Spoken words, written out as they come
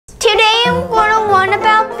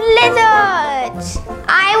blizzards.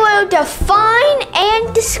 I will define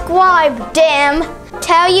and describe them,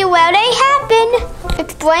 tell you where they happen,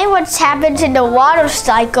 explain what happens in the water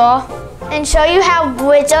cycle, and show you how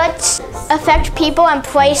blizzards affect people and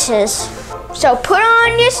places. So put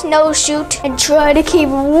on your snowsuit and try to keep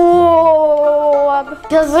warm,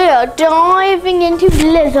 because we are diving into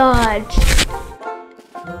blizzards.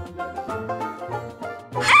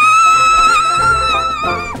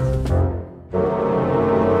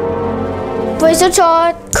 Blizzards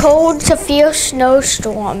are cold, severe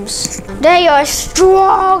snowstorms. They are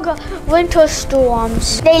strong winter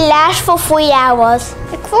storms. They last for 3 hours.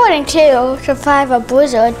 According to Survive a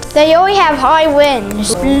Blizzard, they only have high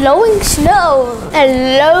winds, blowing snow,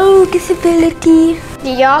 and low visibility.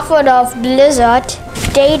 The author of Blizzard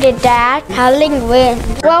stated that howling wind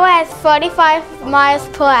blow at 35 miles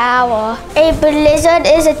per hour. A blizzard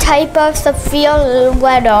is a type of severe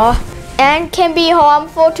weather and can be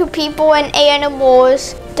harmful to people and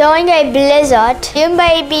animals. During a blizzard, you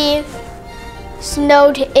may be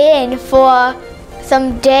snowed in for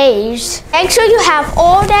some days. Make sure you have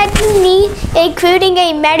all that you need, including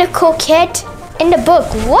a medical kit. In the book,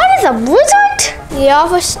 What is a Blizzard? The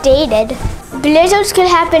author stated, blizzards can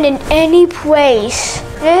happen in any place.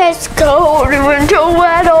 It's cold winter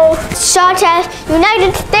weather, such as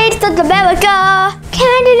United States of America,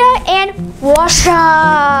 Canada, and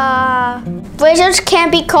Russia. Blizzards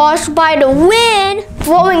can be caused by the wind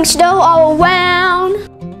blowing snow all around.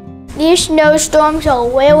 These snowstorms are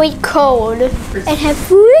really cold and have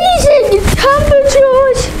freezing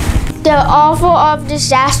temperatures. The author of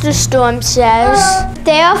Disaster Storm says,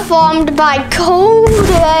 they are formed by cold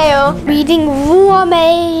air meeting warm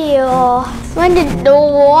air. When the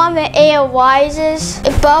warm air rises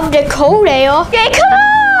above the cold air, they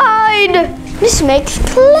collide. This makes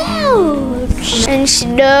clouds and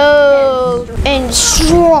snow and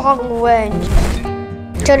strong wind.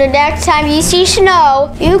 So the next time you see snow,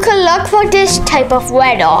 you can look for this type of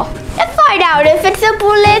weather and find out if it's a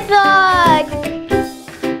blizzard.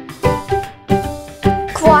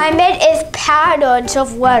 Climate is patterns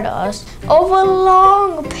of weathers over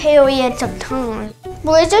long periods of time.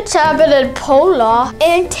 Blizzards happen in polar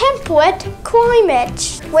and temperate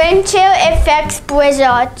climates. Wind chill affects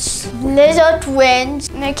blizzards. Blizzard winds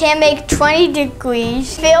can make 20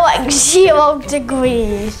 degrees feel like 0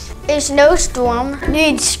 degrees. A snowstorm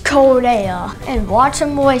needs cold air and water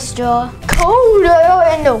moisture. Cold air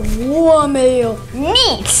and the warm air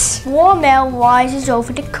meets. Warm air rises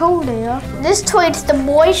over the cold air. This turns the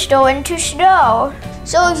moisture into snow.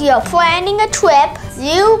 So if you're planning a trip,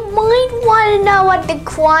 you might want to know what the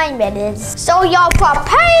climate is. So you're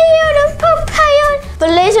prepared.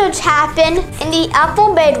 Blizzards happen in the upper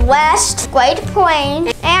Midwest, Great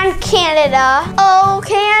Plains, and Canada. Oh,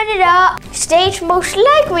 Canada! States most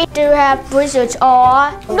likely to have blizzards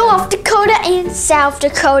are North Dakota and South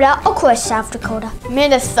Dakota. Of course, South Dakota.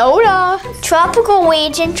 Minnesota. Tropical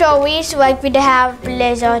regions are least likely to have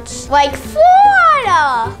blizzards, like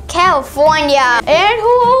Florida, California, and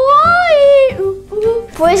Hawaii.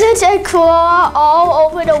 Blizzards occur all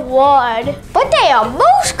over the world, but they are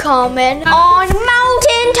most common on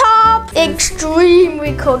mountaintop,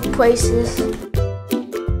 extremely cold places.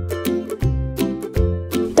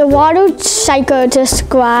 The water cycle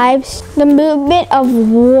describes the movement of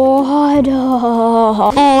water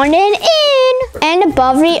on and in and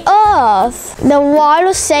above the earth. The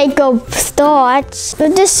water cycle starts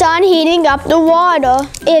with the sun heating up the water.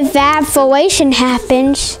 Evaporation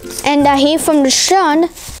happens, and the heat from the sun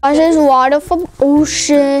causes water from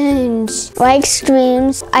oceans, like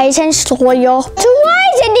streams, ice, and soil to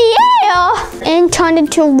rise in the air and turn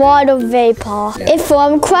into water vapor. It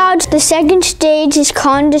forms clouds. The second stage is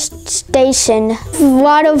condensation.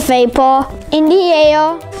 Water vapor in the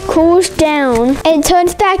air cools down and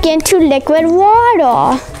turns back into liquid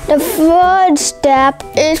water. The third step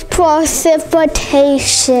is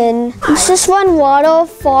precipitation. This is when water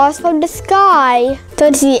falls from the sky.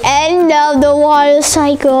 Towards the end of the water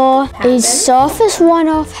cycle, a surface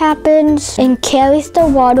runoff happens and carries the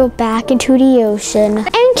water back into the ocean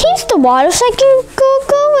and keeps the water cycle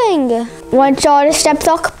going. Once all the steps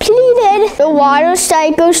are completed, the water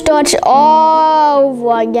cycle starts all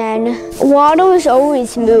over again. Water is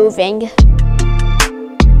always moving.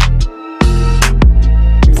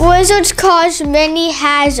 Blizzards cause many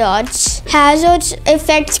hazards. Hazards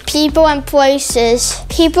affect people and places.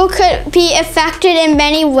 People could be affected in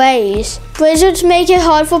many ways. Blizzards make it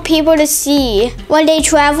hard for people to see when they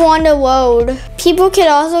travel on the road. People can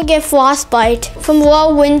also get frostbite from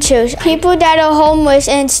low wind chills. People that are homeless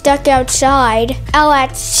and stuck outside are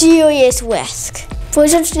at serious risk.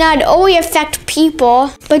 Blizzards not only affect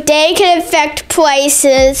people, but they can affect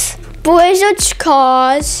places. Blizzards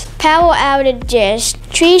cause power outages.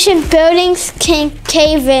 Trees and buildings can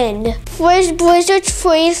cave in. Blizzards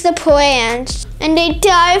freeze the plants, and they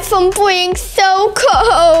die from being so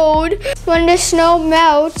cold. When the snow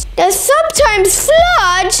melts, there's sometimes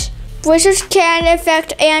floods. Blizzards can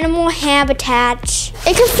affect animal habitats.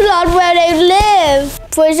 It can flood where they live.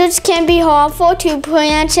 Blizzards can be harmful to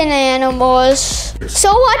plants and animals.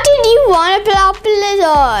 So what did you want about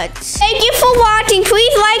blizzards? Thank you for watching.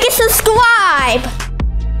 Please like and subscribe.